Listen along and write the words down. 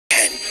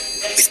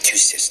with two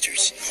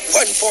sisters.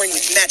 One born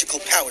with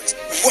magical powers,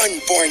 one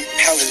born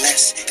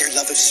powerless. Their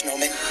love of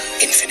snowmen,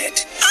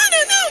 infinite.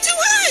 Anna, no, too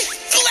high!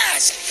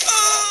 Blast!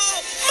 Oh,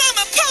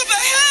 Mama, Papa,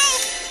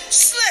 help!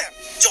 Slam!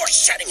 Door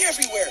shutting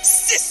everywhere.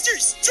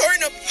 Sisters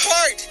torn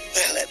apart.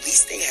 Well, at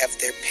least they have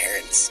their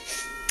parents.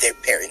 Their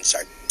parents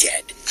are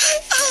dead.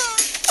 Oh,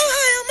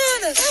 hi,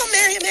 I'm Anna. I'll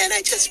marry a man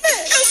I just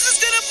met.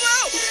 Elsa's gonna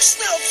blow.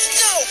 Snow.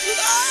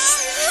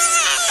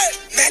 Ah!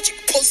 Magic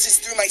pulses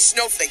through my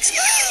snowflakes.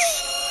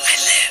 I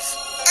live.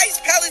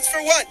 Ice pallets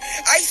for one.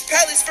 Ice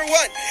pallets for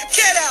one.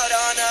 Get out,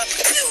 Anna.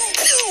 Pew,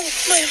 pew.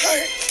 My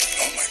heart.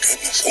 Oh, my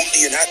goodness.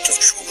 Only an act of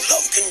true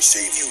love can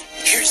save you.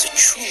 Here's a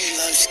true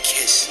love's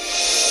kiss.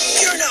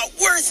 You're not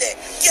worth it.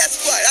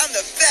 Guess what? I'm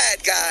the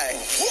bad guy.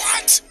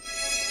 What?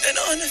 And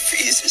Anna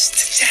freezes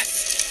to death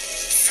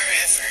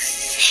forever.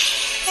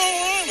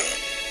 Oh, Anna.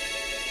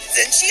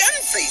 Then she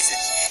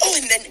unfreezes. Oh,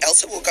 and then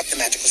Elsa woke up the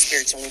magical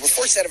spirits and we were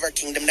forced out of our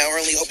kingdom. Now our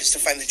only hope is to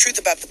find the truth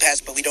about the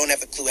past, but we don't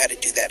have a clue how to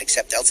do that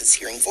except Elsa's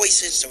hearing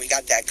voices, so we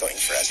got that going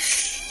for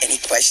us. Any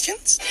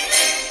questions?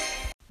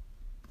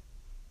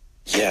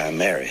 Yeah, I'm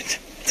married.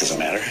 Doesn't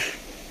matter.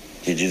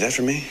 You do that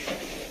for me?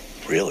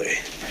 Really?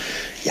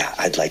 Yeah,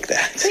 I'd like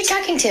that. Who are you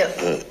talking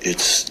to?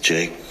 It's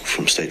Jake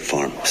from State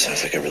Farm.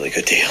 Sounds like a really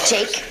good deal.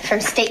 Jake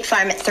from State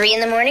Farm at 3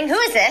 a.m? Who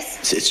is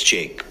this? It's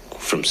Jake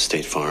from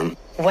State Farm.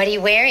 What are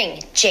you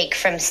wearing, Jake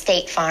from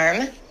State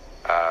Farm?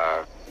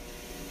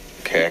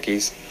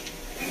 Khakis.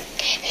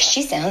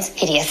 She sounds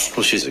hideous.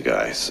 Well, she's a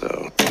guy,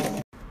 so...